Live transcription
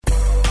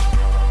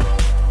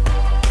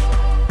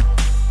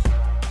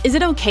Is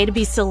it okay to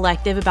be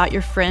selective about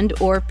your friend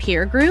or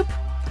peer group?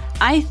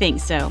 I think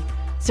so.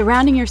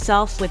 Surrounding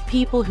yourself with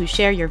people who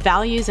share your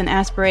values and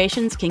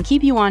aspirations can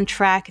keep you on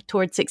track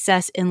toward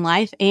success in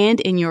life and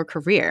in your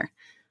career.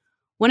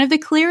 One of the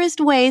clearest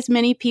ways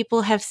many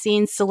people have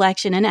seen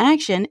selection in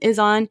action is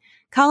on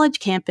college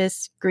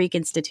campus Greek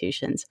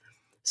institutions.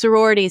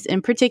 Sororities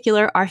in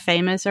particular are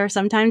famous or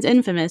sometimes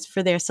infamous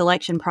for their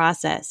selection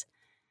process.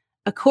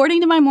 According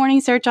to my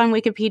morning search on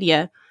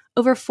Wikipedia,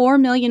 over 4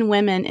 million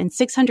women in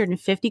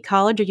 650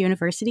 college or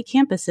university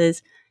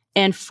campuses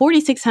and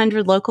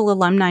 4,600 local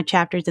alumni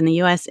chapters in the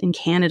U.S. and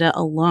Canada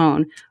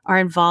alone are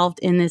involved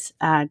in this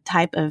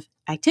type of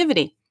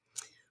activity.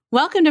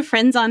 Welcome to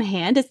Friends on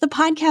Hand. It's the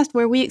podcast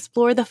where we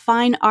explore the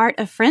fine art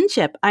of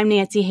friendship. I'm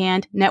Nancy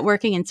Hand,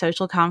 networking and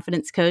social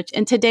confidence coach,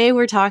 and today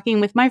we're talking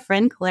with my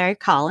friend Claire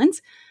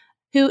Collins,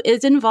 who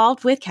is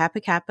involved with Kappa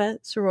Kappa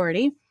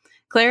sorority.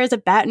 Claire is a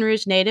Baton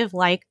Rouge native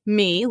like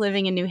me,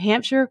 living in New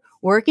Hampshire,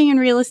 working in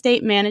real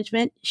estate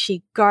management.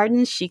 She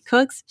gardens, she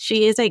cooks,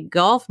 she is a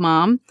golf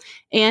mom,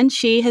 and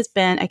she has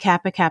been a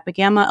Kappa Kappa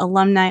Gamma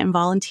alumni and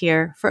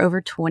volunteer for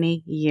over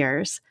 20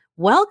 years.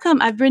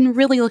 Welcome. I've been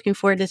really looking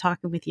forward to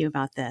talking with you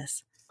about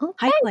this. Well,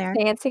 hi, thanks, Claire.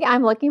 Nancy.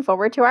 I'm looking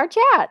forward to our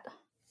chat.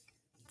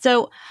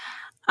 So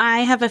I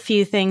have a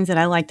few things that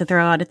I like to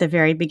throw out at the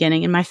very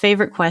beginning. And my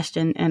favorite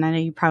question, and I know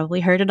you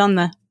probably heard it on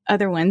the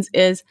other ones,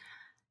 is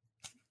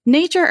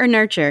nature or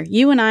nurture?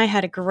 You and I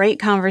had a great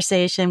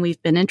conversation.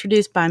 We've been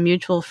introduced by a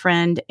mutual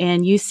friend,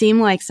 and you seem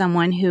like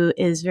someone who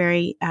is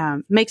very,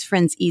 makes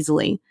friends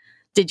easily.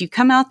 Did you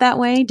come out that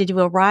way? Did you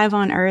arrive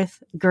on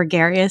Earth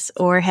gregarious,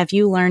 or have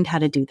you learned how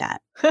to do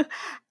that?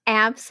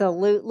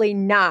 Absolutely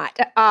not.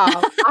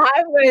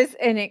 I was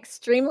an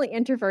extremely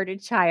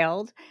introverted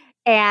child.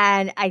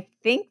 And I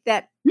think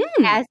that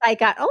as I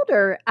got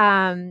older,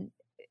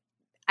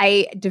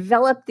 I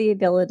developed the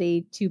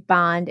ability to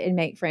bond and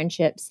make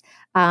friendships.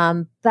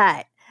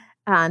 But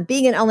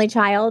being an only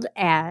child,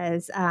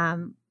 as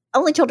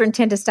only children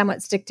tend to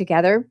somewhat stick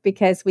together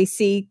because we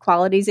see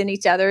qualities in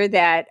each other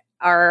that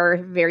are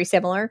very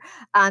similar.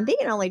 Being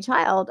an only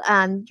child,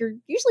 you're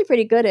usually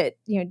pretty good at,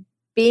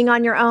 being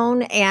on your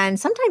own. And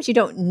sometimes you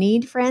don't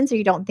need friends or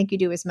you don't think you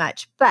do as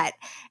much. But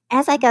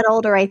as I got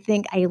older, I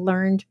think I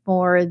learned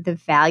more the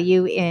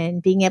value in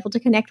being able to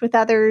connect with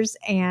others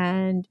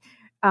and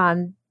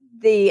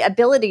the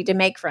ability to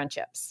make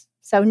friendships.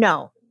 So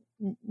no,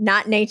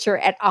 not nature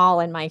at all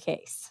in my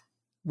case.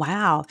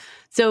 Wow.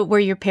 So were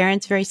your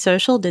parents very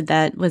social?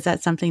 Was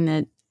that something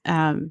that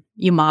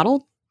you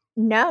modeled?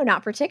 No,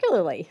 not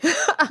particularly.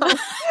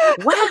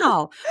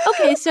 Wow.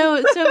 Okay.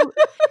 So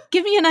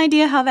give me an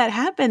idea how that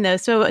happened though.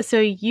 So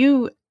did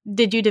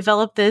you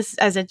develop this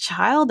as a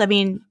child? I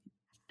mean,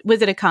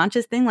 was it a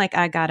conscious thing? Like,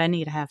 I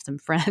need to have some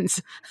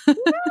friends.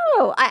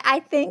 No,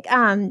 I think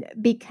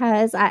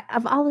because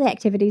of all the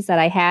activities that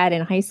I had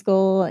in high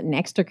school and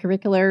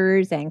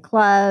extracurriculars and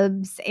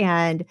clubs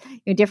and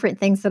different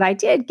things that I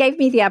did gave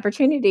me the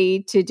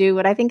opportunity to do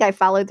what I think I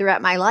followed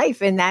throughout my life.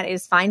 And that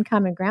is find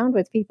common ground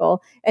with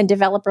people and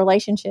develop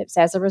relationships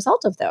as a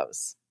result of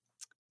those.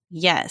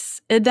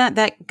 Yes,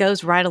 that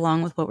goes right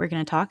along with what we're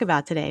going to talk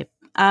about today.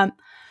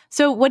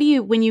 So when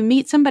you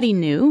meet somebody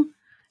new,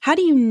 how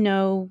do you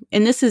know,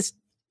 and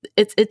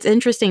it's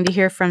interesting to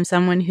hear from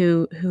someone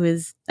who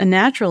is a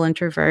natural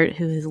introvert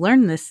who has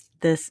learned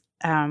this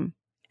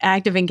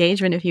active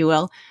engagement, if you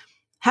will.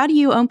 How do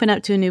you open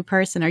up to a new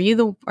person? Are you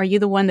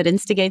the one that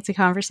instigates a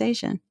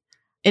conversation?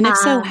 And if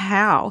so,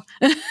 how?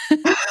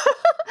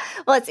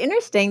 Well, it's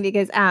interesting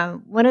because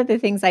one of the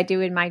things I do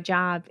in my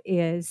job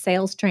is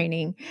sales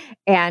training.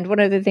 And one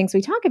of the things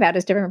we talk about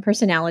is different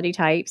personality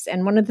types.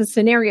 And one of the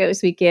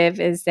scenarios we give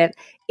is that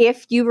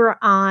if you were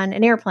on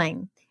an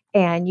airplane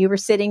and you were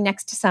sitting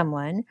next to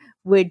someone,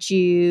 would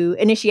you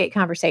initiate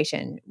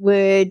conversation?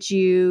 Would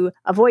you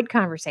avoid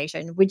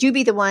conversation? Would you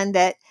be the one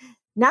that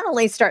not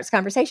only starts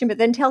conversation, but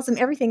then tells them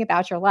everything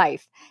about your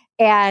life?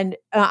 And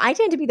I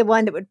tend to be the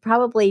one that would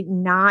probably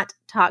not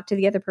talk to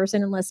the other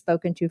person unless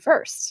spoken to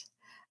first.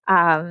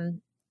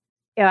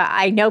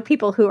 I know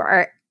people who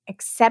are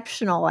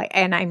exceptional,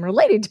 and I'm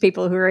related to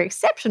people who are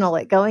exceptional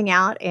at going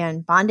out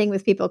and bonding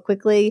with people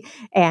quickly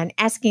and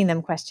asking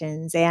them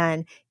questions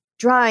and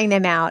drawing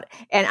them out.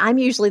 And I'm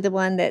usually the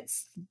one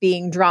that's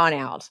being drawn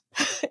out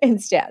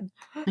instead.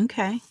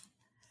 Okay.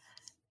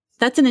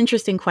 That's an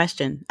interesting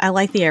question. I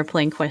like the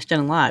airplane question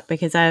a lot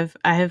because I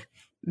have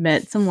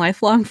met some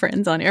lifelong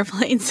friends on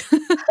airplanes,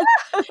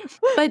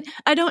 but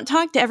I don't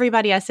talk to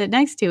everybody I sit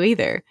next to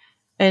either.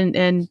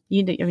 And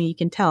you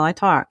can tell I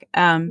talk.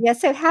 Yeah.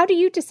 So how do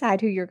you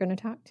decide who you're going to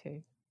talk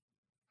to?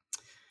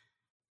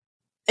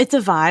 It's a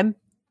vibe.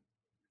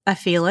 I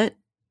feel it.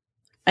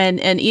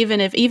 And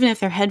even if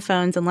their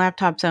headphones and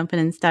laptops open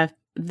and stuff,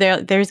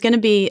 there's going to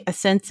be a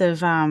sense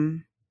of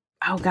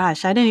oh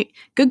gosh,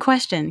 good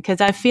question,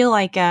 because I feel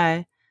like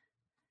there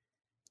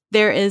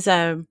is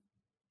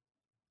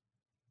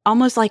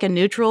almost like a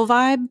neutral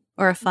vibe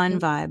or a fun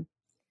vibe.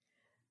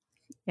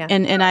 Yeah.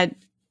 And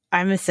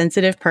I'm a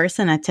sensitive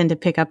person. I tend to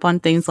pick up on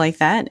things like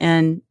that,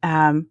 and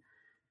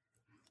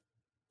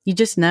you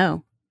just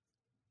know.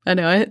 I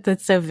know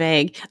that's so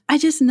vague. I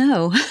just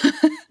know.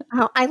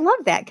 Oh, I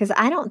love that because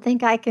I don't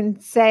think I can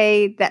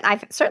say that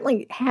I've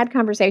certainly had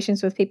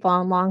conversations with people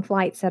on long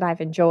flights that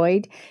I've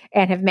enjoyed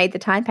and have made the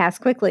time pass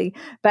quickly,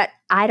 but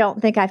I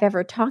don't think I've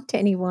ever talked to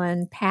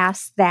anyone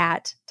past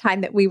that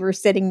time that we were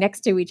sitting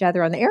next to each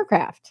other on the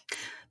aircraft.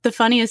 The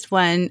funniest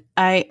one,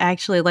 I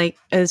actually like,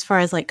 as far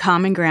as like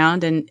common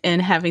ground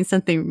and having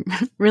something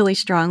really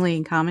strongly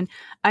in common.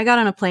 I got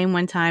on a plane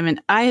one time and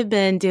I had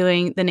been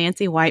doing the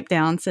Nancy wipe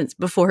down since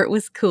before it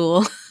was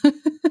cool.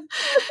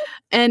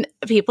 And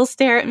people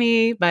stare at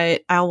me,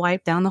 but I'll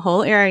wipe down the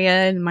whole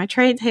area and my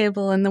tray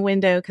table and the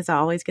window because I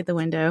always get the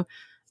window.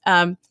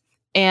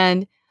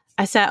 And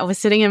I was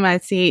sitting in my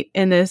seat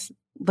and this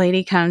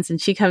lady comes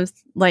and she comes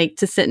like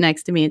to sit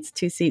next to me. It's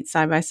 2 seats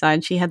side by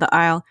side. She had the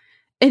aisle.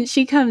 And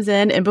she comes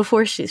in, and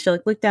before she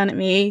like looked down at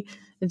me,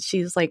 and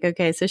she was like,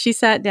 "Okay." So she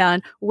sat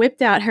down,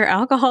 whipped out her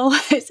alcohol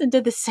wipes, and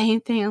did the same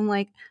thing. I'm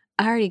like,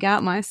 "I already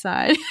got my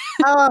side."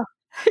 Oh,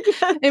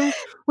 And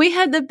we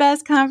had the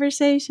best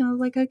conversation. I was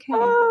like, "Okay,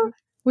 oh,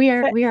 we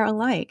are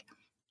alike."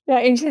 yeah,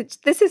 and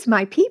this is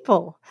my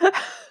people.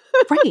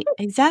 Right,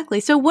 exactly.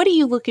 So, what are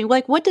you looking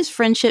like? What does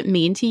friendship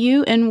mean to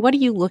you, and what are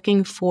you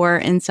looking for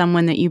in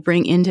someone that you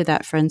bring into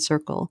that friend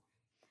circle?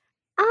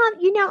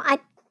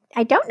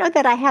 I don't know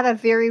that I have a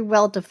very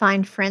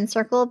well-defined friend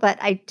circle, but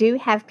I do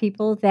have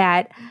people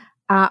that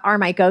are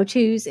my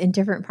go-tos in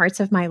different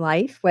parts of my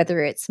life,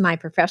 whether it's my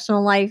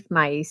professional life,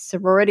 my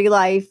sorority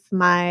life,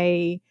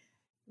 my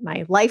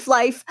life.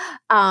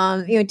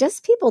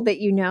 Just people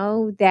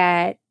that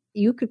that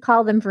you could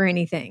call them for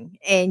anything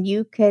and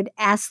you could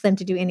ask them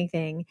to do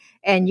anything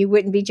and you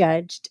wouldn't be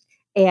judged.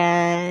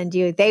 And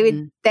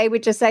they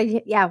would just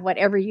say, yeah,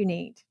 whatever you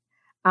need.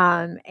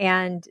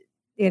 And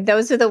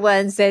those are the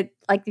ones that,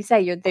 like you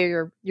say,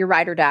 they're your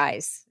ride or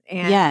dies.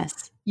 And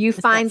Yes, you it's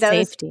that find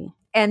those, safety.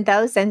 and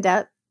those end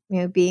up,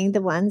 being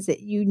the ones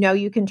that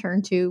you can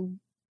turn to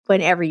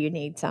whenever you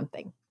need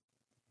something.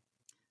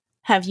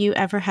 Have you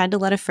ever had to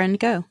let a friend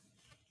go?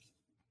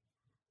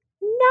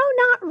 No,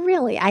 not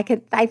really. I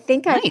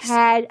think I've Nice.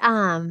 had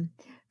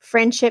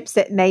friendships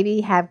that maybe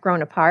have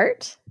grown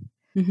apart.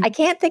 Mhm. I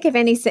can't think of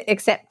any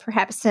except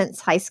perhaps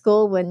since high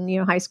school when,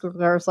 high school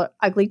girls are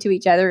ugly to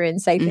each other and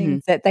say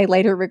things that they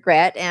later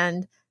regret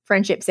and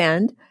friendships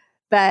end.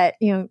 But,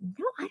 no,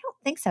 I don't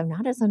think so.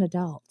 Not as an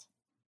adult.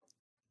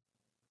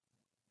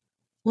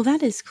 Well,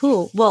 that is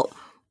cool. Well,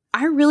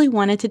 I really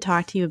wanted to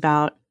talk to you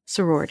about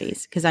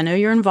sororities because I know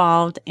you're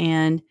involved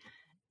and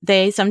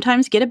they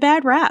sometimes get a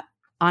bad rap,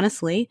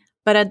 honestly.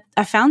 But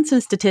I found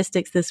some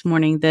statistics this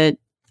morning that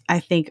I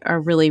think are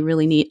really,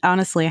 really neat.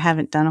 Honestly, I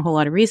haven't done a whole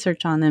lot of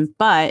research on them,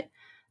 but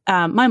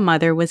my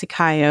mother was a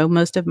Chi-O.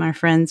 Most of my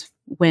friends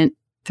went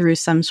through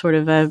some sort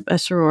of a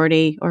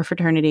sorority or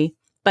fraternity.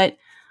 But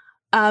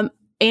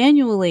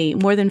annually,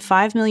 more than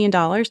 $5 million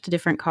to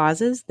different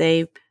causes.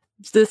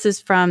 This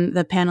is from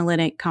the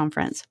Panhellenic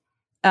Conference.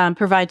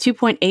 Provide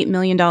 $2.8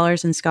 million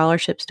in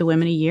scholarships to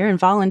women a year and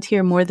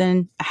volunteer more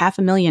than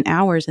 500,000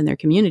 hours in their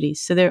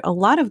communities. So a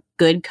lot of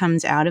good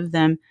comes out of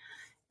them.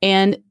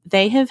 And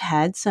they have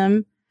had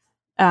some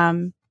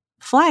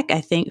flack,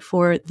 I think,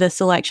 for the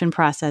selection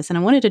process. And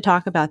I wanted to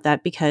talk about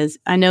that because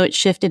I know it's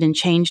shifted and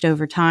changed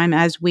over time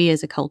as we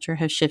as a culture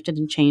have shifted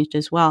and changed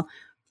as well.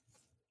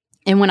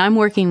 And when I'm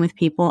working with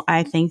people,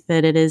 I think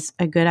that it is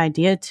a good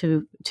idea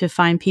to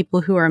find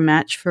people who are a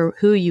match for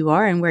who you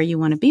are and where you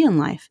want to be in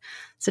life.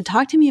 So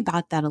talk to me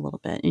about that a little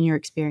bit in your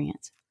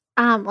experience.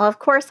 Well, of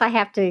course, I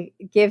have to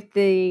give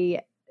the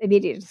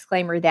immediate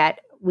disclaimer that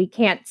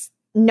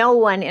no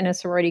one in a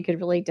sorority could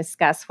really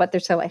discuss what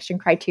their selection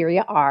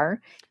criteria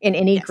are in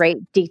any great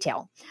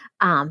detail.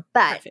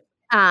 But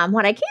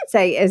what I can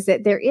say is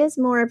that there is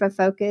more of a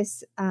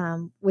focus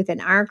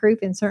within our group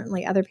and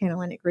certainly other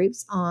Panhellenic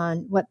groups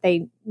on what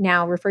they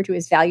now refer to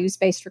as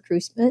values-based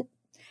recruitment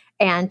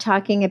and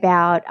talking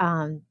about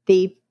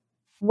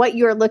what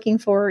you're looking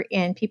for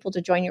in people to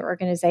join your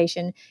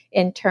organization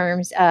in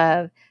terms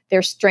of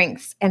their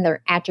strengths and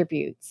their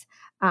attributes.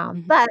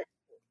 But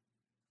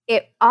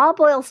it all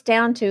boils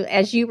down to,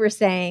 as you were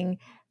saying,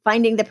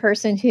 finding the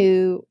person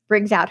who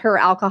brings out her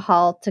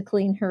alcohol to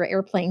clean her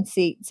airplane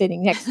seat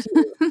sitting next to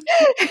you.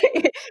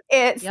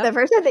 It's the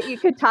person that you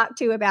could talk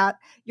to about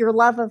your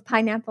love of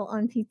pineapple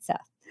on pizza.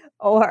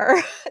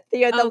 Or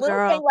the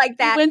little thing like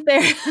that went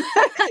there.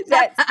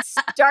 that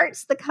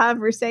starts the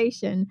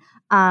conversation,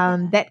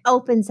 that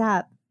opens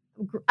up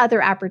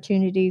other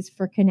opportunities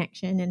for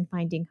connection and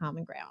finding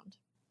common ground.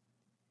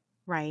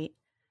 Right.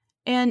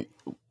 And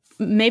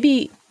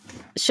maybe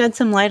shed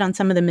some light on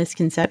some of the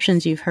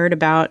misconceptions you've heard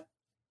about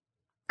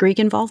Greek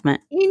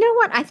involvement. You know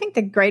what? I think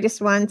the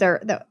greatest ones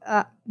are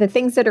the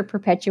things that are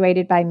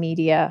perpetuated by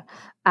media.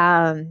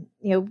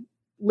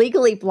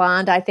 Legally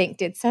Blonde, I think,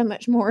 did so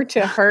much more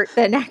to hurt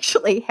than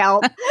actually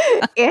help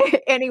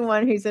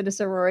anyone who's in a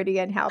sorority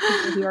and how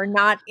people who are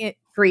not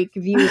Greek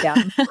view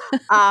them.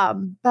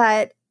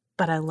 But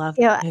I love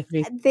that.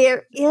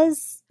 There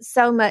is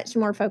so much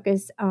more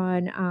focus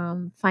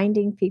on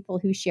finding people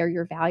who share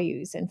your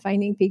values and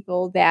finding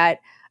people that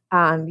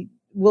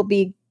will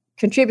be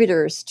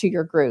contributors to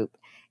your group,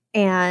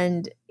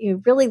 and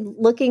really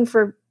looking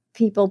for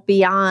people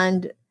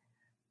beyond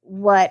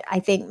what I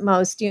think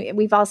most,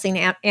 we've all seen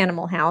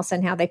Animal House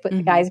and how they put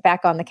the guys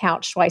back on the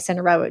couch twice in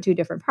a row at two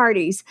different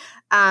parties.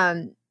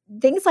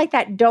 Things like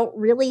that don't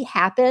really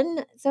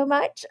happen so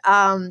much,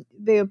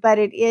 but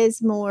it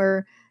is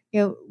more,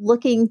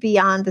 looking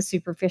beyond the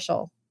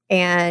superficial.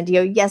 And,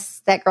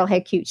 yes, that girl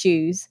had cute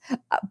shoes,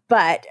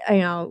 but,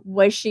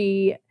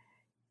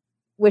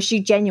 was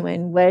she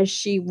genuine? Was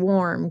she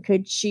warm?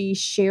 Could she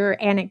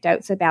share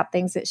anecdotes about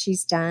things that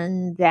she's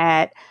done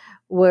that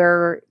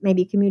were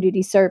maybe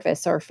community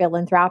service or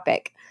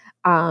philanthropic?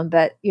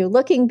 But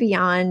looking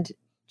beyond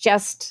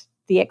just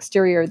the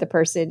exterior of the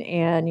person,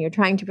 and you're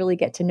trying to really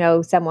get to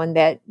know someone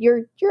that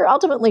you're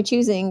ultimately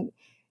choosing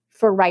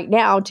for right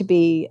now to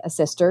be a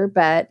sister,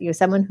 but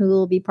someone who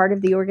will be part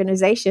of the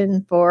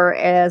organization for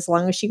as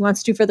long as she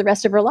wants to for the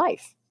rest of her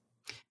life.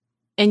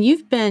 And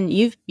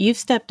you've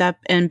stepped up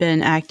and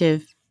been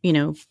active,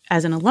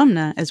 as an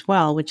alumna as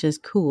well, which is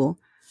cool.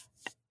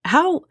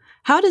 How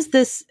does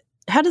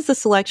the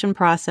selection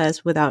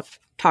process, without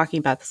talking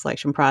about the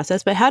selection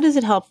process, but how does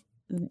it help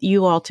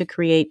you all to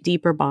create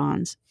deeper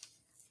bonds?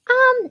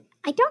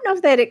 I don't know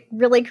that it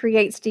really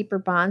creates deeper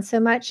bonds so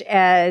much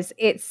as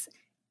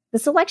the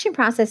selection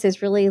process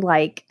is really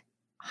like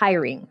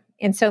hiring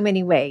in so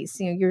many ways.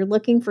 You're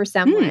looking for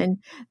someone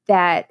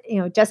that,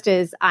 just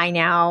as I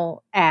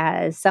now,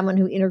 as someone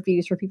who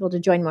interviews for people to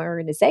join my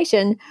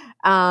organization,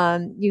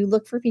 you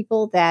look for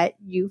people that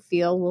you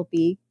feel will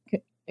be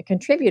a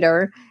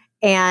contributor.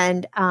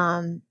 And,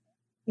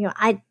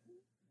 I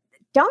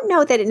don't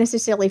know that it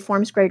necessarily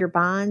forms greater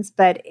bonds,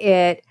 but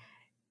it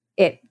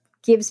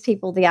gives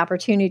people the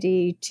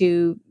opportunity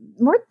to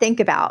more think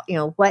about,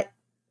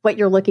 what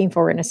you're looking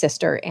for in a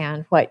sister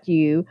and what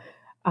you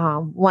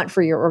want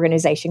for your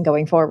organization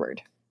going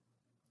forward.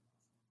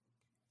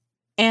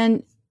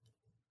 And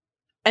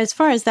as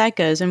far as that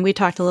goes, and we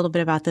talked a little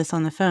bit about this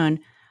on the phone,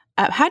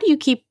 how do you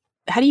keep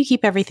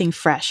everything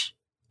fresh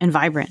and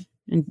vibrant?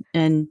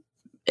 And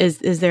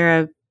is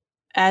there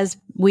as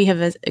we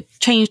have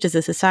changed as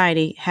a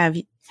society,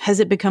 has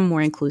it become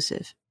more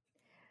inclusive?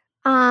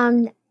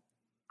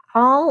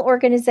 All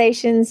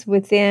organizations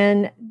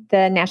within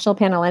the National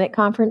Panhellenic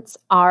Conference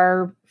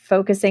are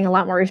focusing a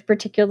lot more,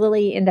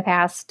 particularly in the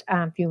past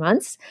few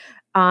months,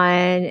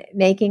 on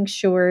making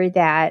sure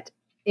that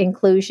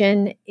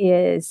inclusion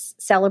is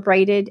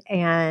celebrated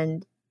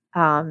and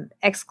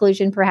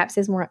exclusion perhaps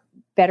is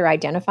better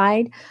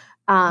identified.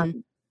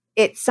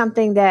 It's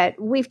something that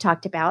we've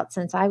talked about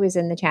since I was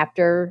in the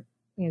chapter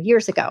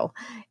years ago.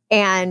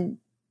 And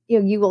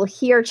you will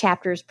hear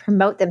chapters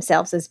promote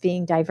themselves as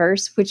being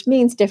diverse, which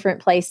means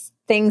different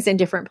things in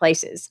different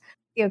places.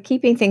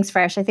 Keeping things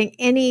fresh. I think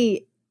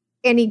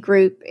any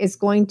group is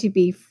going to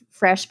be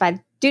fresh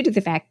due to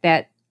the fact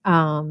that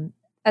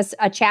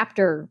a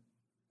chapter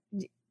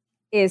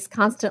is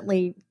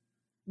constantly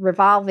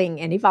revolving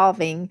and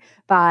evolving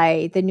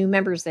by the new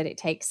members that it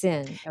takes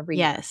in every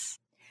year.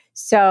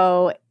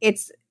 So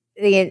it's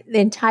the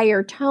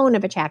entire tone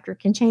of a chapter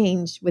can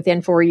change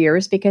within 4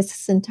 years because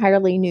it's an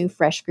entirely new,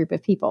 fresh group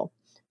of people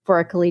for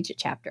a collegiate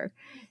chapter.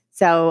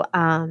 So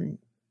I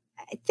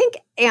think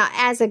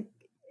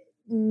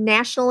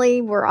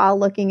nationally, we're all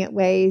looking at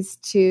ways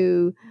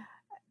to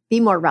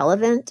be more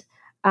relevant,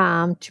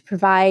 to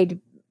provide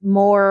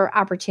more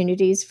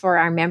opportunities for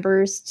our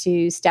members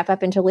to step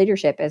up into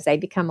leadership as they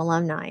become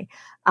alumni,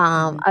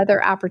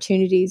 other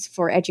opportunities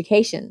for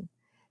education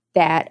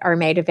that are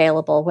made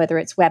available, whether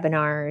it's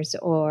webinars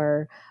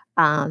or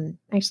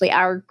actually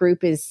our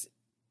group is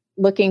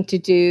looking to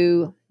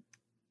do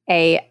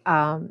a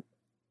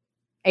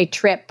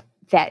trip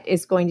that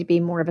is going to be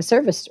more of a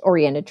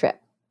service-oriented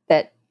trip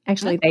that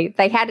actually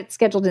they had it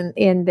scheduled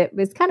in that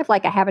was kind of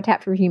like a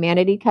Habitat for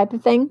Humanity type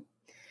of thing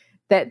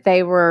that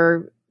they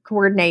were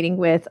coordinating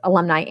with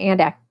alumni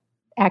and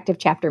active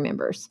chapter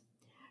members.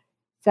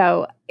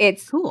 So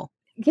it's cool.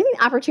 Giving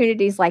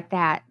opportunities like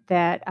that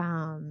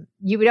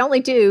you would only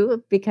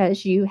do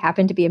because you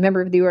happen to be a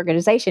member of the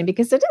organization,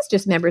 because it is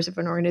just members of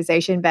an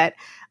organization, but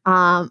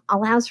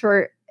allows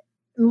for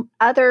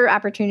other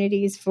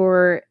opportunities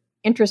for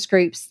interest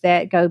groups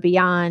that go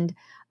beyond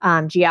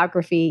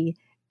geography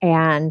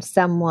and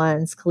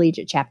someone's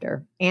collegiate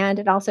chapter. And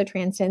it also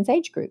transcends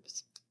age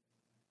groups.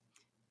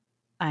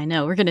 I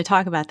know. We're going to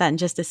talk about that in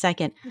just a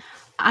second.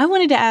 I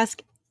wanted to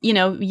ask,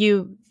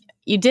 you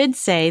did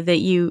say that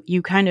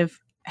you kind of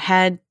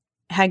had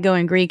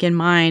Going Greek in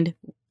mind,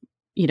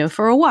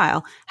 for a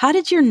while. How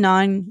did your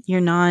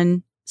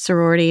non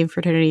sorority and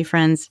fraternity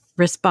friends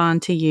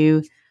respond to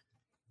you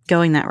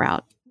going that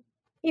route?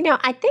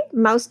 I think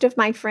most of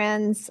my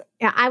friends,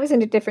 I was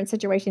in a different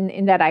situation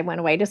in that I went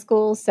away to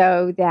school,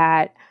 so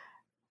that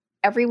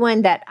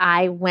everyone that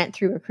I went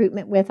through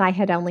recruitment with, I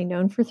had only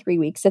known for 3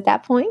 weeks at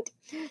that point.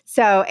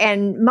 So,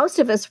 and most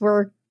of us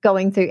were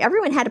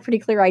everyone had a pretty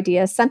clear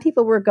idea. Some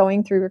people were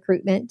going through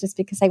recruitment just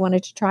because they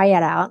wanted to try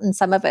it out. And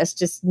some of us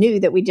just knew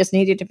that we just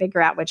needed to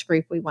figure out which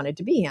group we wanted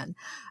to be in.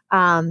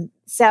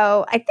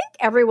 So I think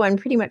everyone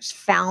pretty much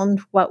found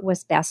what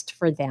was best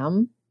for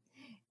them.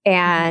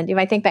 And if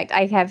I think back,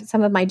 I have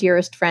some of my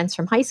dearest friends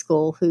from high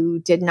school who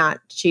did not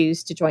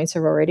choose to join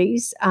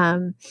sororities.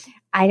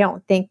 I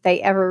don't think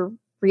they ever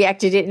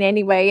reacted it in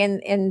any way.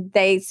 And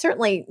they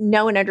certainly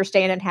know and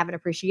understand and have an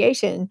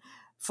appreciation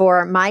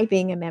for my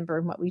being a member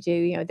and what we do.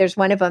 You know, there's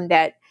one of them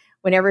that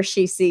whenever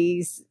she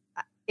sees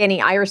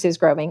any irises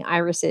growing,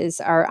 irises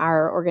are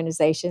our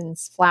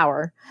organization's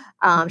flower,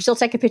 she'll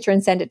take a picture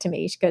and send it to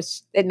me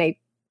because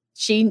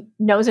she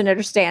knows and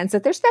understands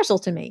that they're special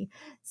to me.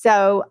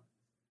 So,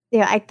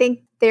 yeah, I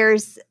think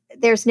there's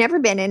never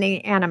been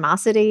any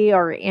animosity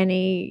or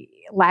any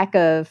lack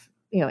of,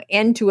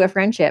 end to a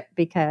friendship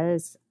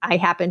because I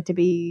happen to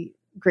be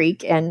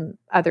Greek and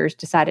others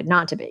decided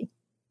not to be.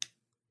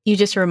 You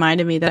just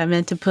reminded me that I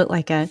meant to put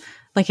like a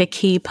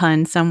key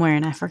pun somewhere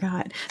and I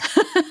forgot.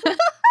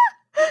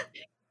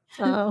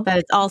 Oh. But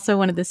it's also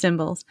one of the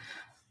symbols.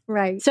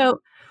 Right.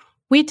 So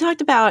we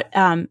talked about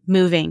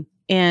moving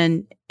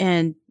and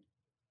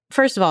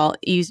first of all,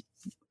 each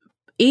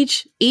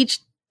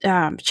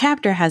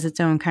chapter has its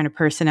own kind of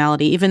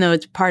personality, even though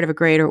it's part of a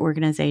greater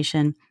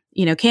organization.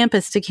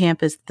 Campus to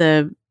campus,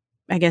 the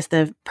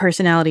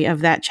personality of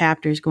that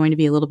chapter is going to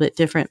be a little bit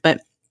different.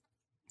 But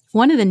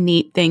one of the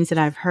neat things that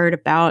I've heard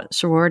about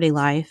sorority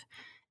life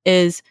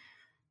is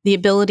the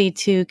ability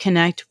to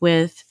connect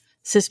with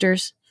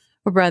sisters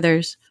or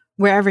brothers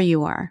wherever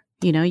you are.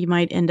 You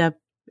might end up,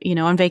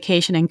 on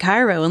vacation in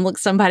Cairo and look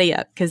somebody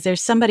up because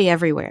there's somebody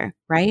everywhere,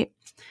 right?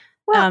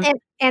 Well,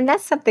 and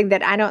that's something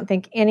that I don't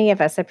think any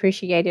of us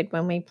appreciated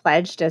when we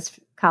pledged as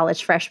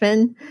college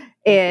freshmen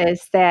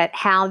is that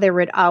how there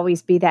would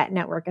always be that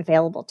network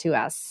available to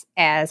us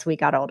as we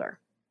got older.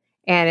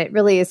 And it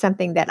really is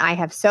something that I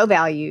have so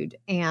valued.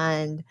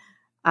 And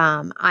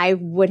I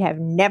would have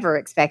never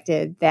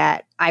expected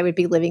that I would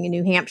be living in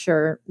New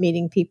Hampshire,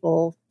 meeting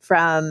people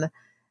from,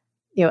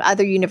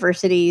 other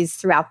universities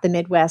throughout the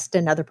Midwest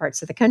and other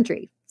parts of the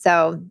country.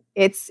 So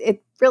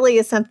it really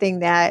is something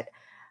that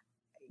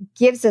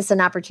gives us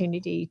an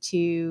opportunity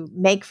to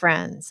make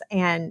friends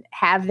and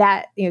have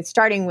that,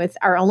 starting with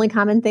our only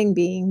common thing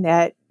being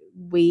that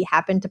we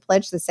happened to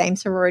pledge the same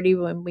sorority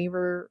when we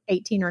were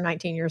 18 or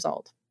 19 years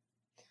old.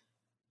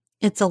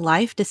 It's a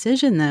life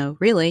decision, though,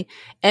 really.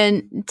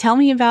 And tell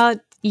me about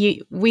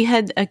you. We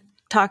had a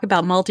talk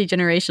about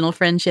multi-generational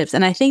friendships,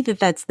 and I think that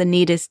that's the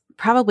neatest,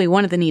 probably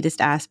one of the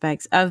neatest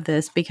aspects of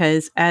this,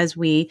 because as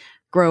we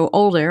grow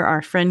older,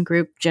 our friend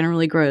group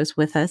generally grows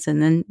with us,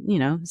 and then,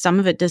 some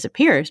of it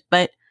disappears.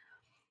 But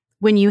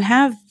when you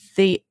have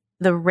the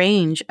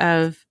range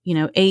of,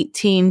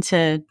 18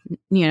 to,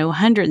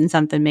 100 and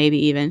something,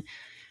 maybe even,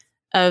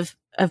 of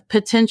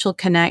potential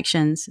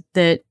connections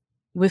that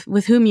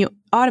with whom you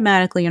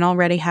automatically and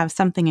already have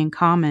something in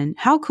common.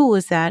 How cool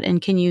is that? And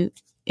can you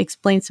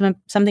explain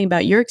something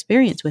about your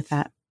experience with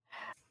that?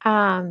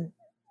 I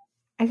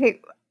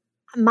think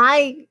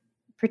my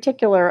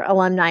particular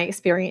alumni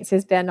experience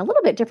has been a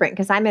little bit different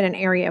because I'm in an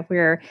area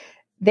where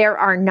there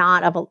are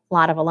not a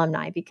lot of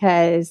alumni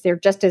because there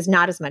just is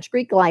not as much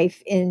Greek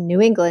life in New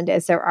England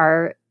as there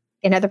are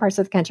in other parts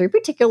of the country,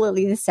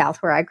 particularly the South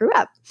where I grew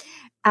up.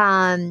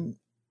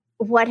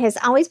 What has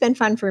always been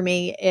fun for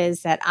me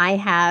is that I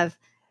have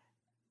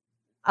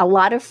a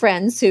lot of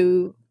friends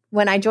who,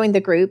 when I joined the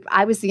group,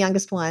 I was the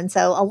youngest one.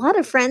 So a lot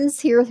of friends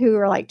here who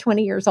are like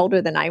 20 years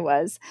older than I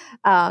was.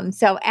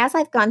 So as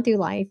I've gone through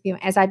life,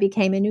 as I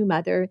became a new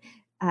mother,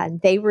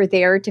 they were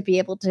there to be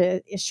able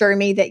to assure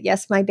me that,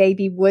 yes, my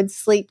baby would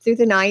sleep through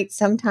the night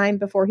sometime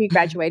before he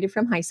graduated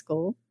from high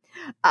school.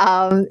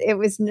 It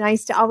was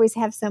nice to always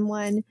have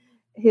someone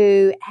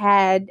who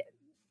had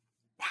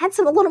a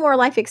little more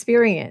life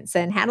experience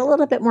and had a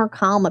little bit more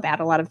calm about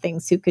a lot of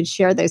things who could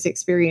share those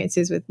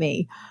experiences with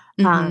me.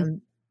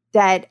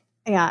 Like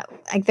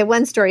the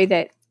one story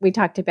that we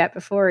talked about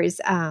before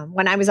is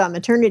when I was on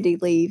maternity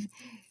leave,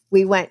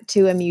 we went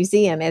to a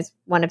museum as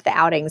one of the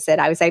outings that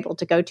I was able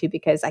to go to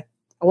because a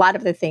lot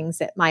of the things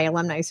that my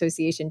alumni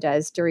association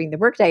does during the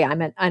workday,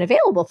 I'm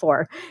unavailable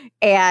for.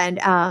 And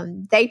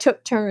they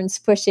took turns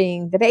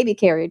pushing the baby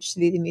carriage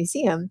through the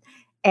museum.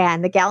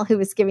 And the gal who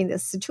was giving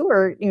this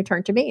tour,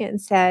 turned to me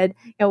and said,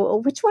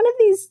 well, which one of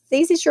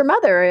these is your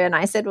mother? And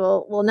I said,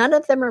 well, none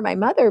of them are my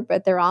mother,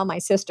 but they're all my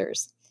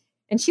sisters.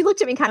 And she looked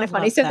at me kind of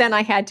funny. So then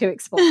I had to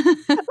explain.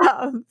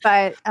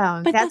 But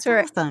that's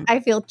where awesome.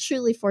 I feel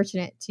truly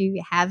fortunate to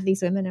have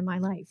these women in my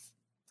life.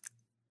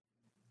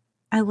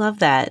 I love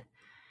that.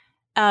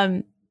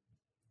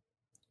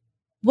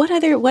 What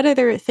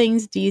other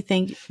things do you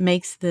think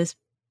makes this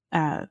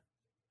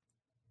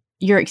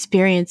your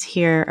experience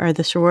here or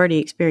the sorority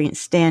experience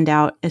stand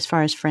out as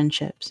far as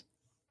friendships?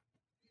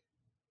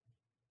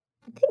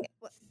 I think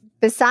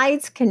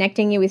besides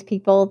connecting you with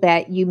people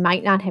that you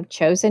might not have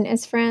chosen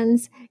as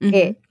friends,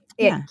 it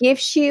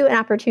gives you an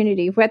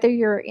opportunity, whether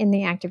you're in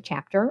the active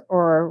chapter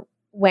or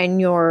when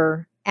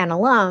you're an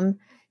alum,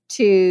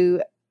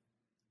 to,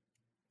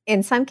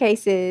 in some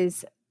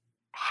cases,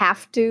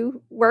 have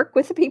to work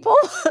with the people.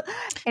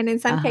 And in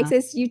some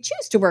cases, you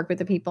choose to work with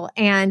the people.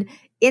 And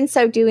in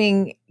so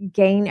doing,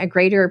 gain a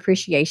greater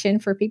appreciation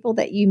for people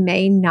that you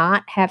may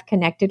not have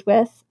connected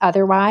with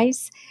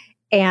otherwise.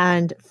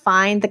 and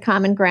find the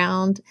common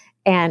ground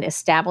and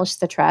establish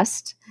the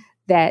trust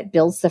that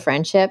builds the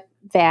friendship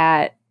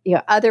that,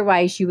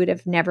 otherwise you would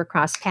have never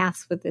crossed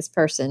paths with this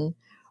person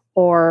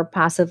or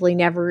possibly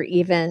never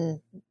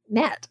even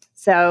met.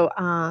 So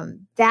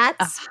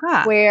that's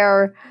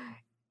where,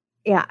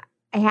 I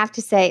have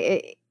to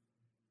say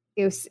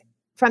it was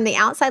from the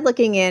outside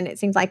looking in, it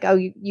seems like, oh,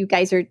 you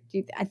guys are,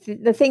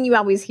 the thing you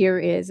always hear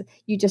is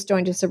you just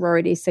joined a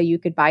sorority so you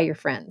could buy your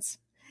friends.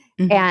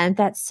 Mm-hmm. And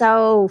that's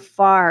so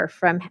far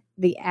from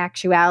the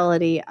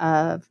actuality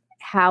of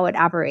how it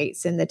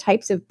operates and the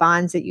types of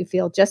bonds that you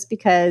feel just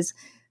because,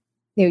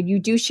 you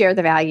do share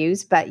the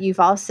values, but you've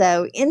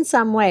also in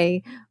some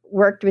way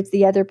worked with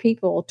the other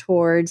people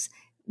towards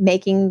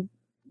making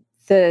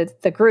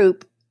the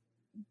group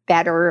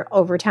better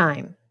over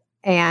time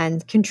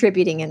and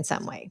contributing in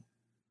some way.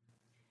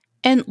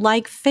 And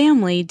like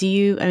family,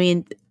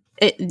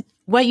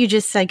 what you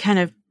just said kind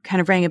of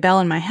rang a bell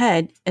in my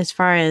head as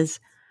far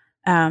as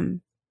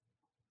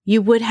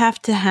you would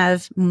have to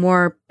have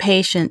more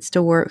patience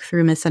to work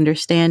through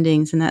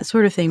misunderstandings and that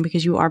sort of thing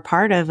because you are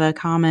part of a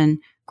common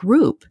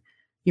group.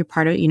 You're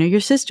part of,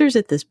 your sisters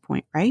at this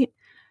point, right?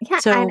 Yeah,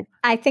 so, and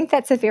I think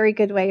that's a very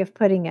good way of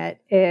putting it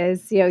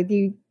is,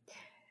 you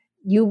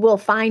will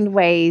find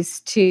ways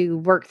to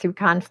work through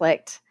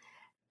conflict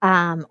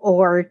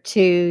or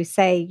to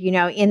say,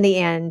 in the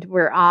end,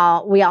 we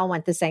all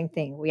want the same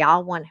thing. We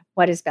all want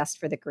what is best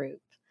for the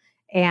group.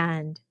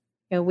 And,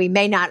 we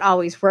may not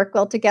always work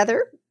well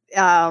together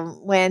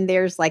when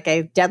there's like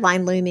a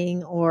deadline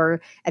looming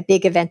or a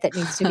big event that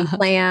needs to be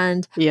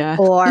planned. Yeah.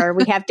 Or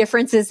we have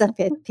differences of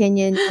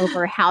opinion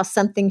over how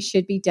something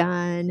should be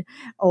done.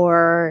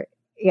 Or,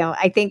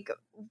 I think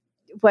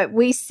what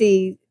we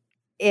see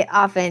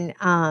often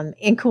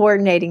in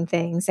coordinating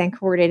things and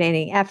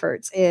coordinating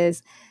efforts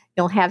is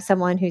you'll have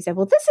someone who said,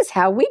 well, this is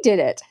how we did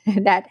it.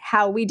 That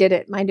how we did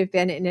it might have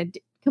been in a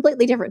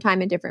completely different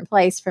time and different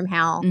place from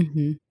how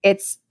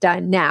it's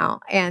done now.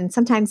 And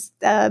sometimes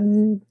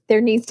there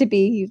needs to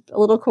be a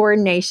little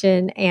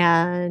coordination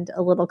and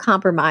a little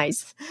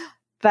compromise.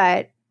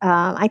 But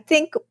I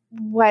think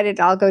what it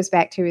all goes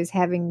back to is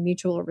having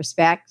mutual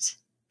respect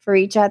for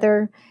each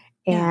other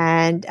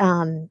and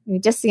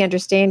just the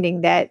understanding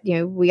that,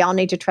 we all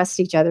need to trust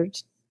each other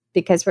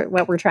because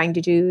what we're trying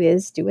to do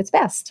is do what's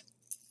best.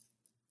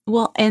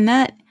 Well,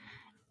 and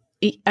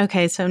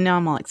okay, so now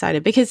I'm all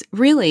excited because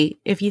really,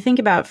 if you think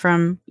about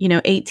from,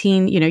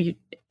 18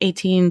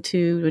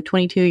 to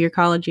 22, your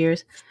college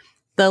years,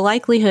 the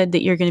likelihood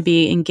that you're going to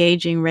be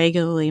engaging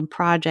regularly in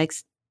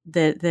projects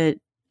that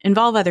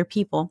involve other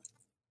people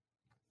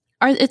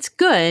it's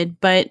good,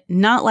 but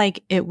not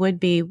like it would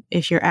be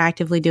if you're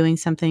actively doing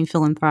something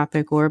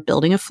philanthropic or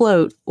building a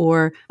float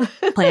or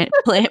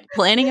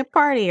planning a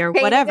party or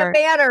whatever. A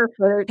banner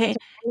for but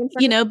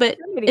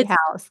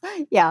house.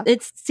 Yeah,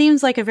 it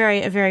seems like a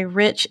very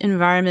rich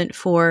environment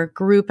for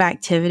group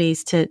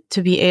activities to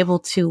be able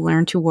to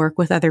learn to work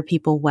with other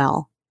people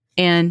well,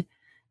 and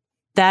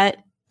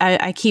that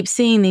I keep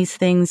seeing these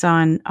things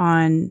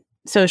on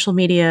social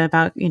media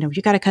about, you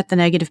got to cut the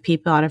negative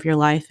people out of your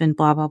life and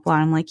blah, blah, blah.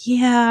 I'm like,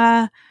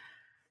 yeah,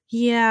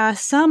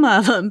 some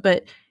of them,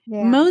 but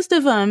most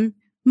of them,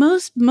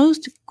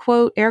 most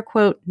quote, air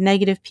quote,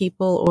 negative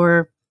people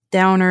or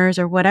downers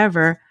or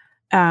whatever,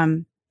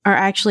 are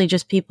actually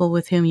just people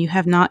with whom you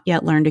have not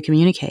yet learned to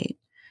communicate.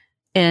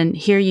 And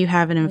here you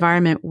have an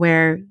environment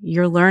where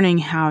you're learning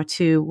how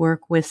to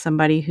work with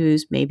somebody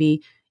who's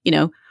maybe,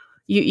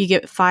 you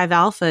get 5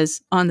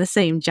 alphas on the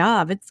same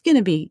job. It's going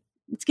to be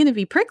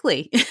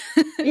prickly.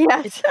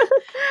 Yes.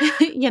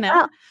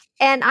 Well,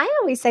 and I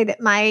always say that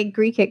my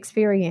Greek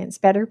experience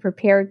better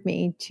prepared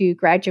me to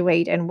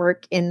graduate and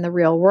work in the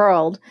real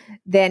world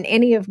than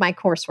any of my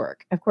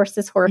coursework. Of course,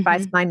 this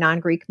horrifies my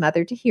non-Greek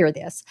mother to hear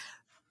this.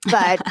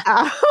 But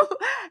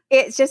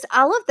it's just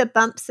all of the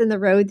bumps in the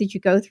road that you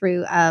go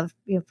through of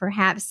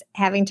perhaps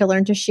having to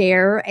learn to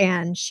share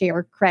and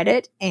share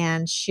credit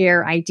and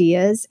share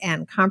ideas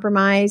and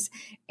compromise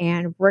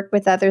and work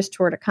with others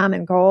toward a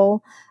common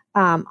goal.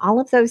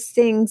 All of those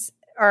things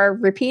are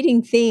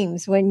repeating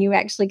themes when you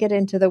actually get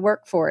into the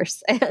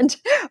workforce and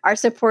are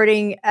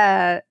supporting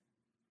an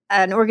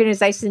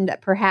organization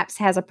that perhaps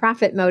has a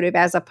profit motive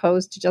as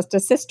opposed to just a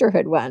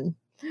sisterhood one.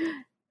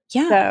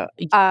 Yeah.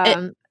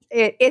 So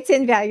it's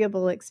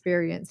invaluable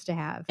experience to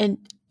have. And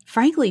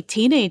frankly,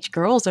 teenage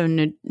girls are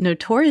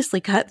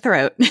notoriously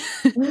cutthroat.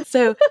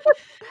 So,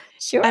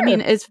 sure. I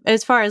mean,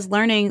 as far as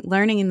learning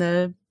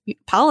the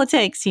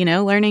politics,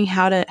 learning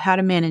how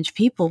to manage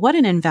people, what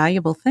an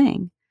invaluable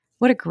thing.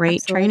 What a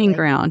great training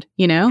ground,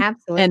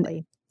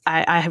 Absolutely.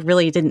 And I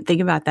really didn't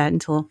think about that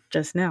until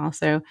just now.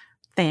 So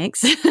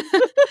thanks.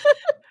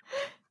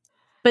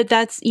 But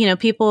that's,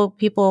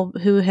 people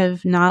who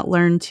have not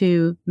learned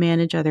to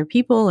manage other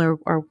people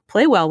or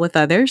play well with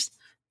others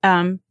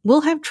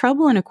will have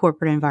trouble in a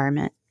corporate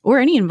environment or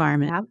any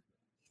environment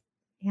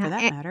for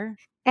that matter.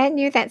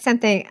 And that's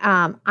something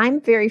I'm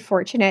very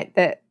fortunate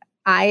that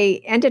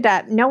I ended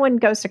up, no one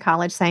goes to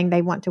college saying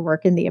they want to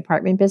work in the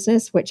apartment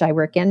business, which I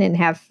work in and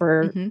have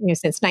for,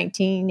 since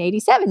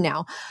 1987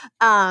 now.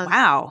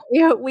 Wow.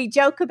 We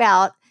joke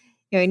about,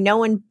 no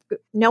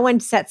one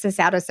sets this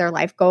out as their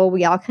life goal.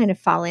 We all kind of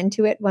fall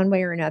into it one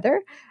way or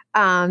another.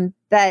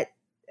 But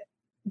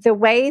the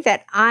way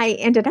that I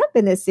ended up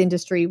in this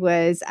industry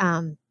was,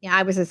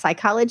 I was a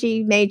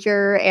psychology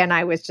major and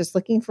I was just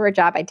looking for a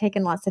job. I'd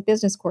taken lots of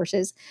business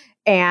courses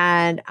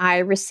and I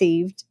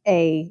received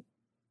an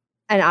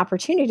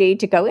opportunity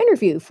to go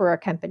interview for a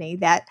company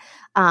that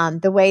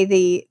the way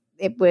the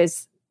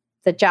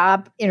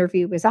job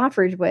interview was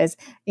offered was,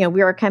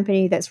 we're a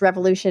company that's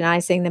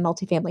revolutionizing the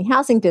multifamily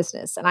housing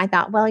business. And I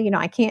thought, well,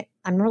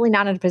 I'm really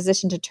not in a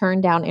position to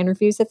turn down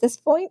interviews at this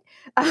point.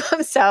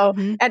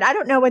 And I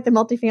don't know what the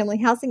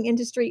multifamily housing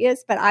industry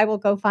is, but I will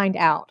go find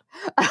out.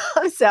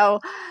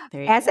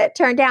 It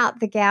turned out,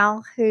 the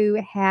gal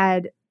who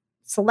had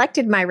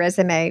selected my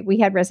resume, we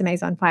had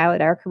resumes on file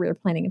at our career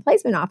planning and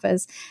placement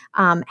office,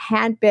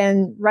 had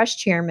been rush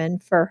chairman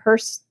for her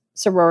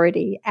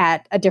sorority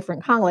at a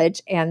different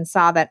college and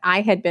saw that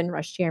I had been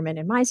rush chairman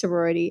in my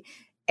sorority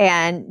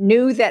and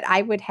knew that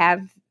I would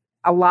have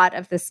a lot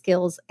of the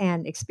skills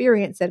and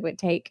experience that it would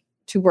take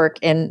to work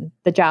in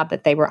the job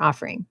that they were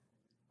offering.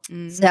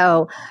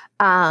 So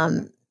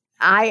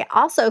I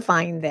also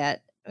find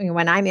that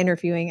when I'm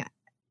interviewing,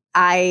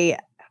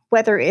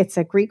 whether it's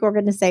a Greek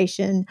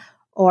organization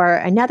or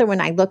another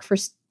one, I look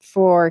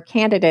for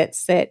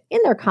candidates that in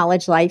their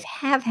college life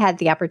have had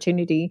the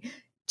opportunity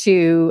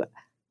to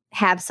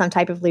have some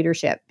type of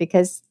leadership,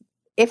 because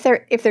if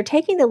they're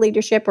taking the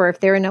leadership or if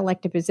they're in an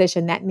elected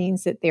position, that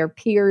means that their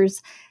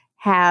peers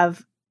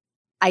have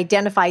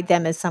identified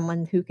them as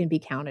someone who can be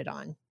counted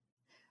on.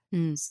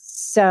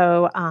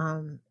 So,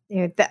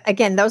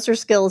 again, those are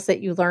skills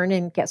that you learn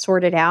and get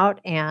sorted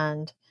out,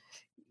 and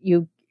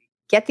you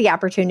get the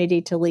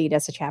opportunity to lead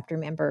as a chapter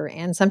member.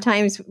 And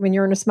sometimes when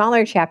you're in a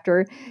smaller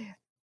chapter,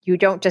 you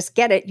don't just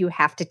get it, you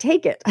have to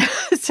take it.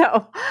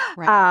 So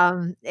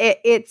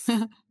it's,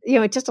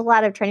 just a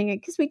lot of training,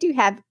 because we do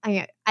have,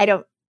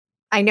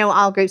 I know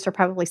all groups are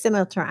probably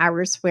similar to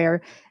ours,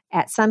 where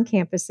at some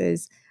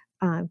campuses,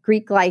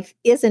 Greek life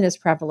isn't as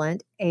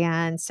prevalent.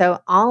 And so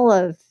all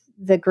of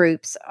the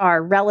groups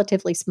are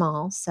relatively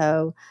small.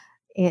 So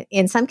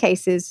in some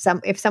cases,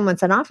 if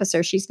someone's an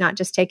officer, she's not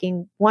just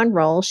taking one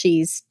role,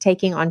 she's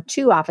taking on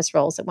two office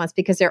roles at once,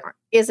 because there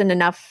isn't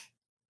enough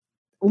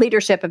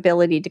leadership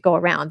ability to go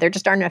around. There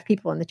just aren't enough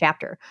people in the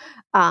chapter.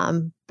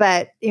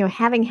 But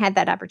having had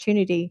that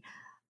opportunity,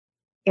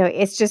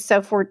 it's just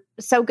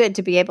so good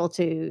to be able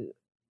to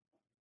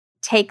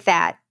take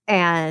that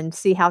and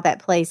see how that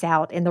plays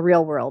out in the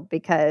real world,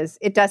 because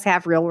it does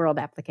have real world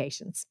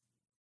applications.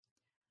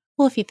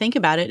 Well, if you think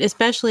about it,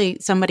 especially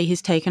somebody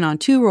who's taken on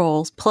two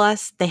roles,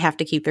 plus they have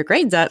to keep their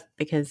grades up,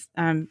 because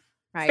I'm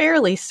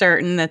fairly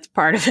certain that's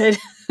part of it.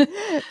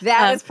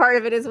 That is part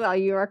of it as well.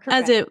 You are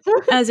correct.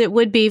 As it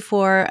would be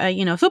for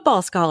a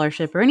football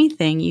scholarship or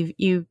anything.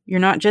 You're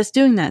not just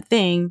doing that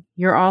thing.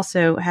 You're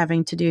also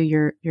having to do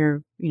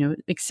your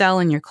excel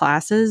in your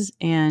classes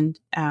and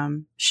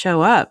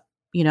show up,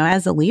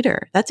 as a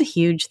leader. That's a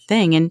huge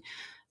thing, and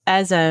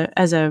as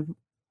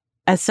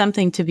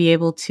something to be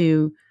able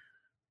to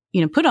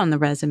put on the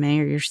resume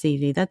or your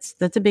CV, that's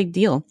a big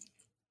deal.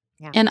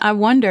 Yeah. And I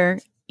wonder,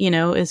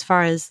 as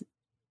far as,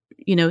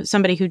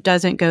 somebody who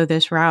doesn't go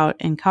this route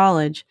in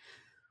college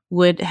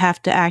would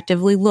have to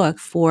actively look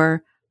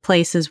for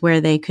places where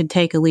they could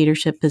take a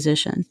leadership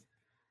position.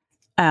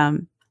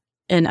 And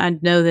I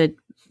know that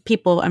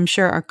people, I'm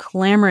sure, are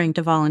clamoring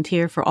to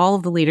volunteer for all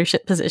of the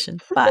leadership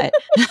positions, but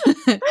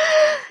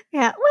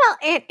yeah,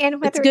 well,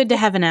 and whether it's good to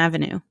have an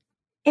avenue.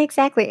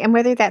 Exactly. And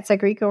whether that's a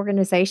Greek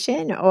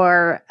organization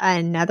or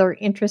another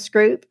interest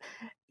group,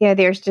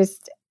 there's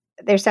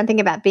something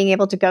about being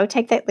able to go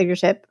take that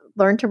leadership,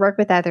 learn to work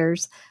with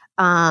others,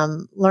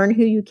 learn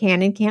who you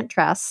can and can't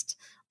trust,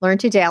 learn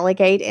to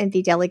delegate and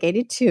be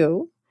delegated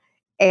to,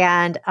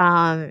 and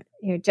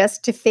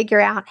just to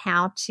figure out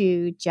how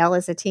to gel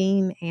as a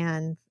team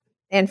and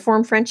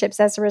form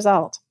friendships as a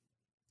result.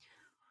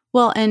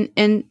 Well,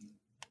 and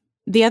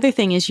the other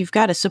thing is you've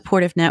got a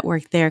supportive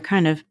network there,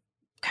 kind of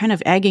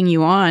egging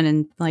you on,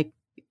 and like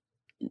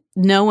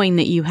knowing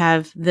that you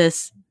have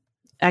this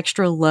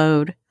extra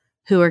load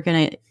who are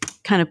going to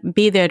kind of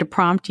be there to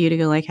prompt you to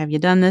go like, have you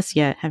done this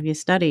yet? Have you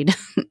studied?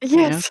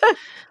 Yes.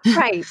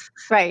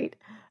 Right.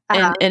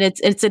 And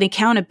it's an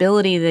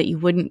accountability that you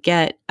wouldn't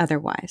get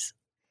otherwise.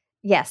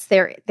 Yes,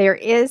 there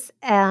is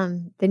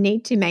the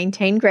need to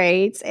maintain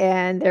grades,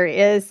 and there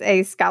is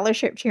a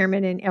scholarship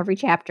chairman in every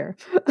chapter.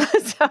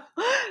 So,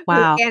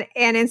 wow.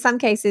 And in some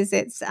cases,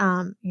 it's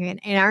in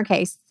our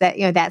case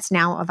that that's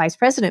now a vice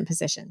president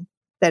position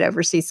that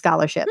oversees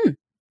scholarship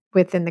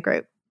within the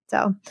group.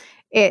 So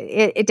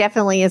it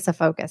definitely is a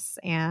focus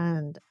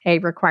and a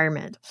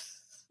requirement.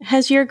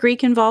 Has your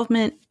Greek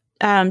involvement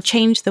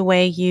changed the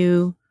way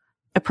you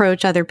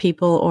approach other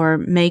people or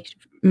make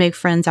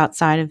friends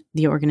outside of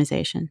the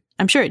organization?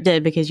 I'm sure it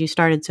did, because you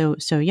started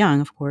so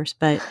young, of course,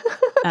 but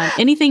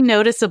anything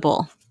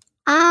noticeable?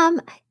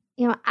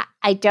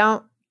 I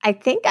don't. I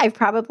think I've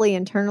probably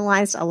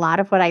internalized a lot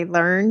of what I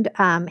learned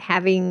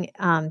having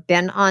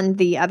been on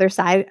the other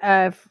side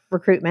of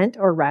recruitment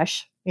or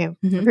rush.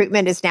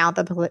 Recruitment is now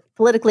the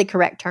politically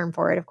correct term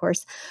for it, of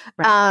course.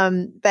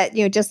 Right. But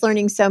just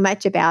learning so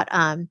much about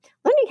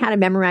learning how to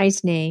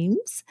memorize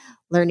names,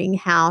 learning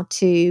how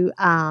to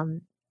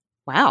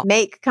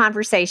make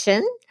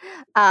conversation,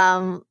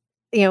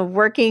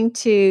 working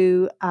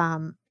to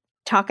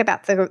talk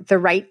about the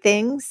right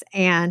things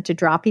and to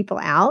draw people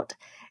out.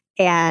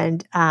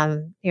 And,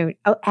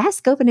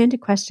 ask open-ended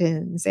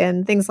questions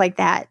and things like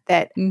that,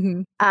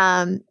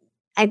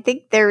 I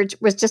think there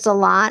was just a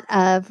lot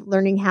of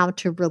learning how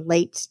to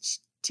relate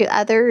to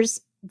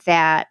others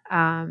that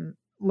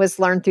was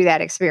learned through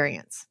that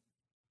experience.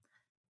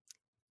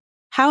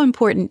 How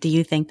important do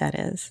you think that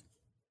is?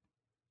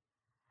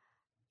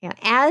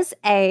 As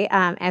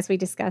we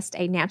discussed,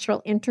 a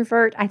natural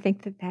introvert, I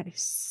think that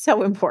is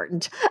so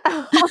important.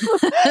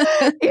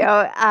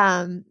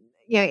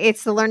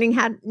 It's the learning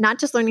not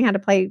just learning how to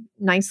play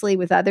nicely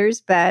with others,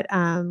 but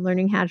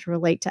learning how to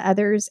relate to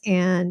others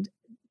and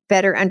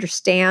better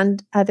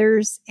understand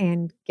others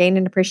and gain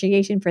an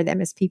appreciation for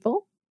them as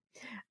people.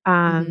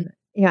 I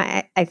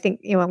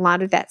think, a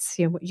lot of that's,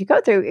 what you go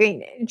through. I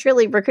mean,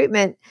 truly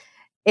recruitment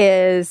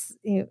is,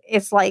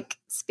 it's like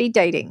speed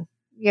dating.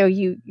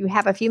 You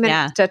have a few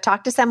minutes to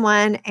talk to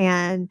someone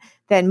and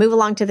then move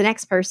along to the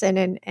next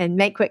person and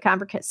make quick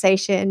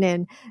conversation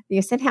and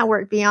somehow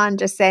work beyond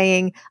just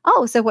saying,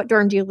 oh, so what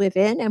dorm do you live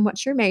in and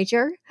what's your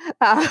major?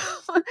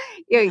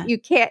 You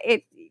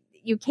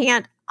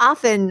can't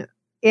often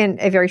in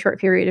a very short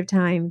period of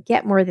time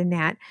get more than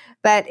that,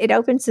 but it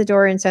opens the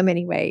door in so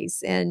many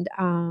ways. And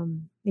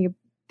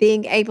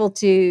being able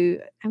to,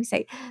 I would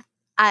say,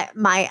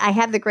 I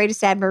have the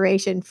greatest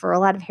admiration for a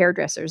lot of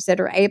hairdressers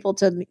that are able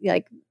to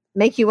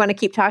make you want to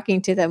keep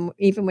talking to them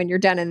even when you're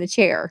done in the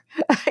chair,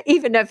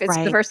 even if it's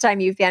the first time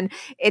you've been.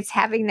 It's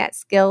having that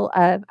skill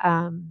of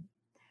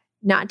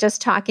not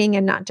just talking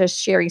and not just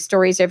sharing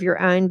stories of your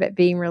own, but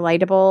being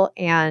relatable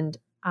and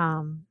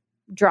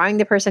drawing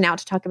the person out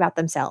to talk about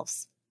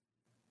themselves.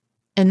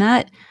 And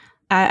that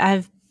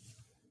I've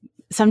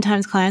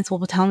sometimes clients will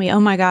tell me, oh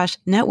my gosh,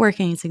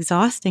 networking is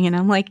exhausting. And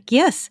I'm like,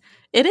 yes,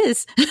 it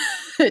is.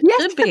 It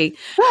should be.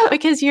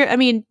 Because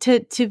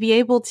to be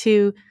able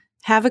to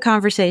have a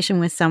conversation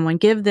with someone,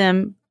 give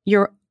them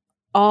your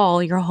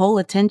whole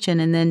attention,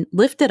 and then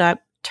lift it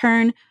up,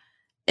 turn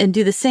and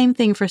do the same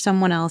thing for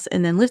someone else,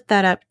 and then lift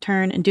that up,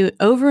 turn and do it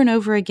over and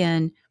over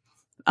again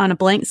on a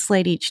blank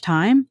slate each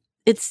time.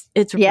 It's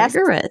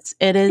rigorous.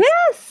 It is.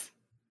 Yes.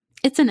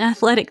 It's an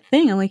athletic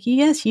thing. I'm like,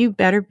 yes, you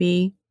better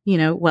be,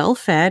 well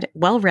fed,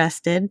 well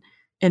rested,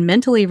 and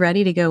mentally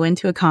ready to go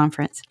into a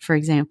conference, for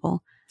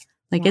example.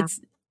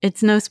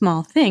 It's no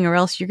small thing, or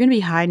else you're going to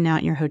be hiding out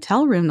in your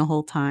hotel room the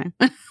whole time.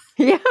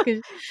 Yeah,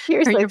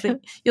 seriously.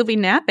 You'll be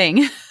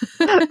napping.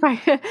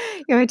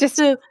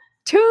 Just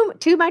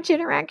too much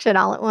interaction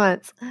all at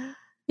once.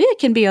 It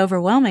can be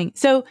overwhelming.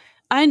 So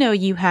I know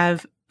you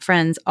have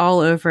friends all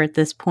over at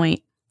this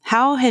point.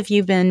 How have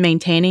you been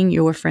maintaining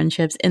your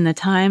friendships in the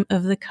time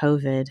of the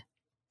COVID?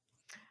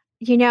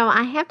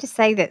 I have to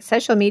say that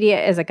social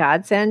media is a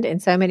godsend in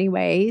so many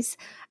ways.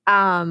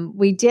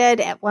 We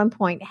did at one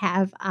point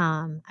have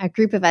a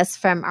group of us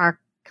from our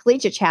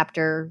collegiate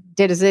chapter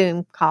did a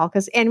Zoom call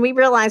and we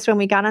realized when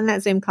we got on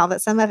that Zoom call that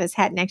some of us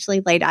hadn't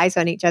actually laid eyes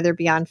on each other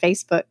beyond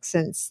Facebook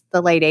since the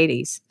late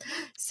 80s.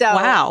 So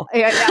wow,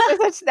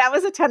 that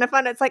was a ton of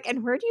fun. It's like,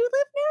 and where do you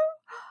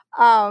live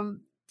now?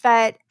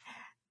 But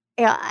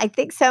I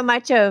think so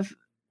much of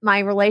my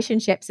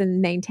relationships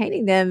and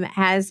maintaining them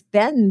has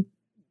been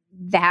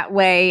that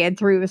way and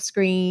through a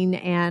screen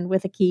and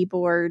with a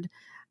keyboard.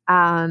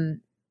 I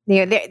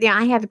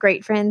have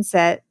great friends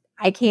that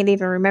I can't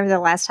even remember the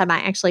last time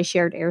I actually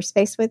shared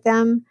airspace with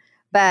them,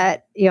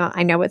 but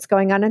I know what's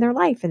going on in their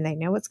life and they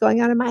know what's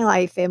going on in my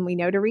life, and we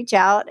know to reach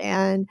out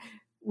and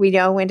we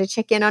know when to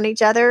check in on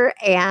each other.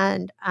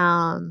 And,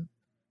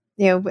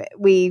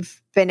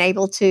 we've been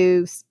able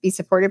to be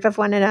supportive of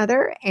one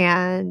another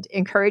and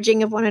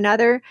encouraging of one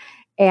another.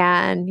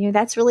 And,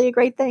 that's really a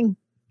great thing.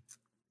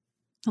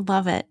 I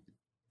love it.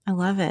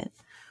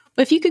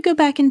 But if you could go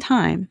back in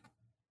time,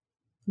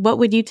 what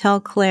would you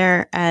tell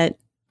Claire at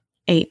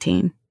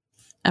 18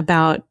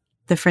 about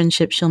the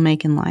friendship she'll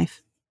make in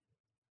life?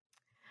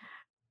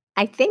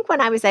 I think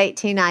when I was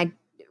 18, I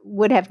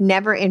would have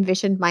never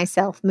envisioned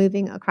myself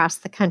moving across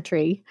the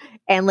country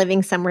and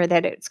living somewhere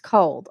that it's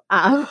cold.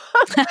 But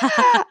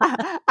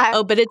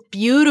it's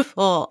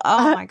beautiful.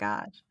 Oh my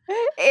gosh.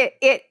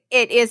 It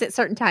is at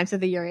certain times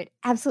of the year. It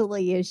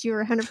absolutely is.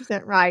 You're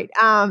 100% right.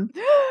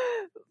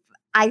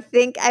 I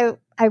think I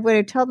would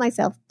have told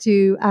myself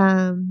to,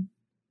 I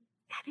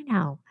don't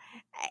know,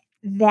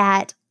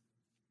 that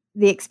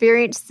the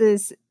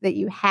experiences that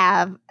you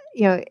have,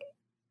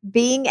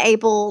 being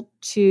able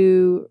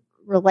to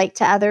relate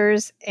to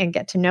others and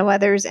get to know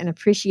others and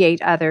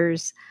appreciate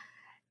others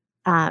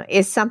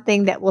is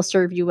something that will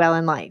serve you well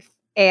in life.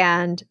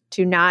 And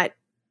to not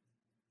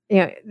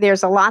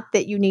there's a lot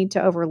that you need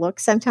to overlook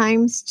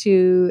sometimes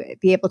to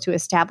be able to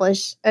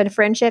establish a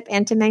friendship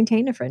and to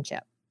maintain a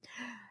friendship.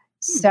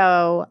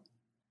 So,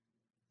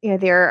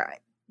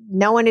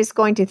 no one is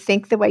going to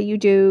think the way you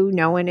do.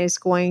 No one is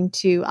going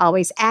to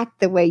always act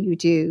the way you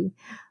do,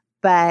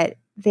 but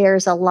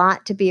there's a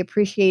lot to be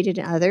appreciated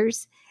in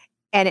others.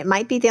 And it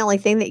might be the only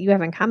thing that you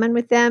have in common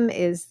with them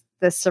is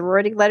the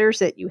sorority letters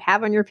that you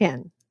have on your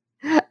pen.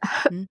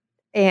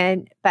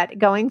 But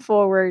going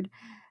forward,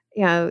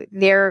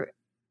 there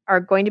are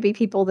going to be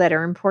people that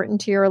are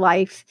important to your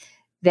life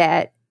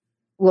that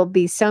will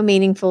be so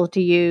meaningful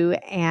to you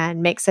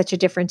and make such a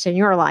difference in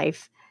your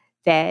life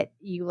that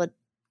you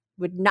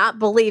would not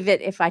believe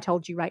it if I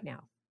told you right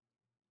now.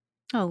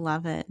 Oh,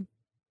 love it.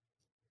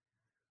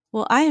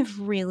 Well, I have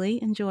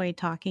really enjoyed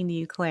talking to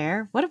you,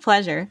 Claire. What a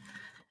pleasure.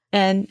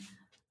 And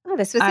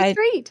this was a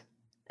treat.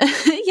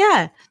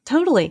 Yeah,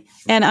 totally.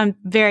 And I'm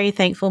very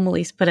thankful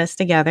Melise put us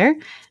together.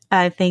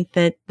 I think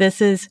that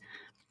this is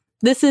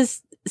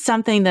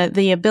something that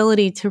the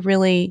ability to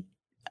really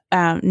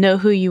know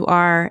who you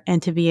are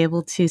and to be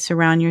able to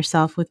surround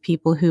yourself with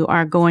people who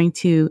are going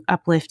to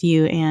uplift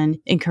you and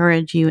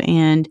encourage you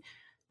and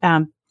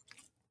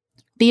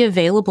be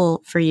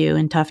available for you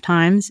in tough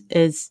times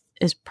is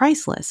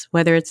priceless,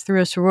 whether it's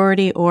through a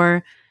sorority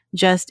or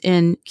just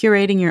in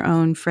curating your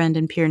own friend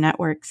and peer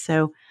networks.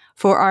 So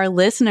for our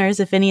listeners,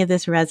 if any of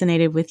this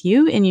resonated with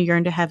you and you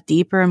yearn to have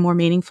deeper and more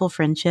meaningful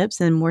friendships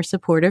and more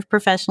supportive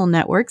professional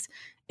networks,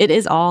 it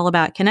is all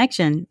about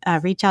connection.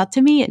 Reach out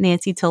to me at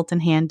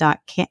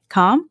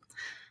nancytiltonhand.com.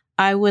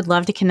 I would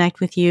love to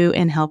connect with you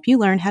and help you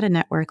learn how to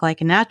network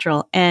like a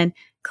natural. And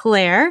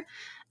Claire,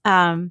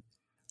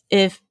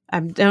 if I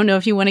don't know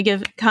if you want to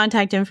give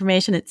contact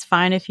information, it's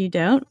fine if you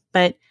don't.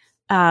 But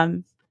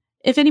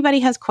if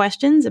anybody has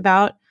questions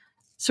about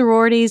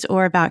sororities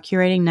or about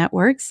curating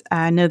networks,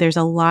 I know there's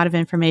a lot of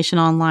information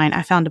online.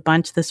 I found a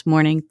bunch this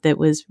morning that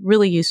was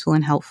really useful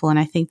and helpful. And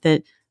I think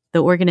that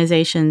the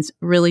organizations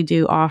really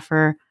do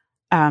offer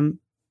an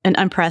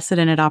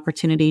unprecedented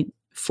opportunity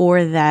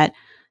for that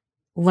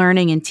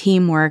learning and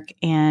teamwork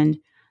and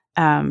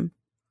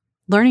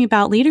learning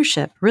about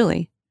leadership,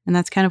 really. And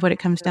that's kind of what it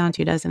comes down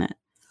to, doesn't it?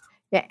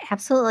 Yeah,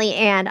 absolutely.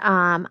 And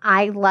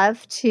I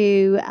love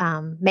to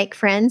make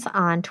friends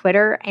on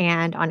Twitter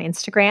and on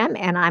Instagram.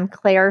 And I'm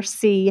Claire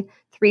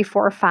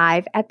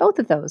C345 at both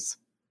of those.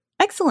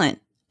 Excellent.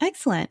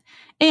 Excellent.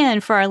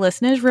 And for our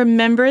listeners,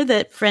 remember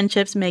that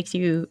friendships make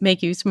you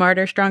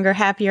smarter, stronger,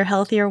 happier,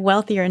 healthier,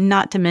 wealthier, and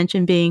not to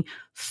mention being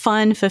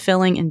fun,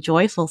 fulfilling, and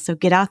joyful. So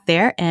get out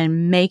there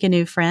and make a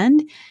new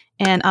friend.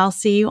 And I'll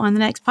see you on the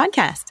next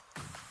podcast.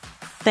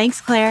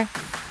 Thanks, Claire.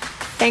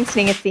 Thanks,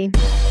 Nancy.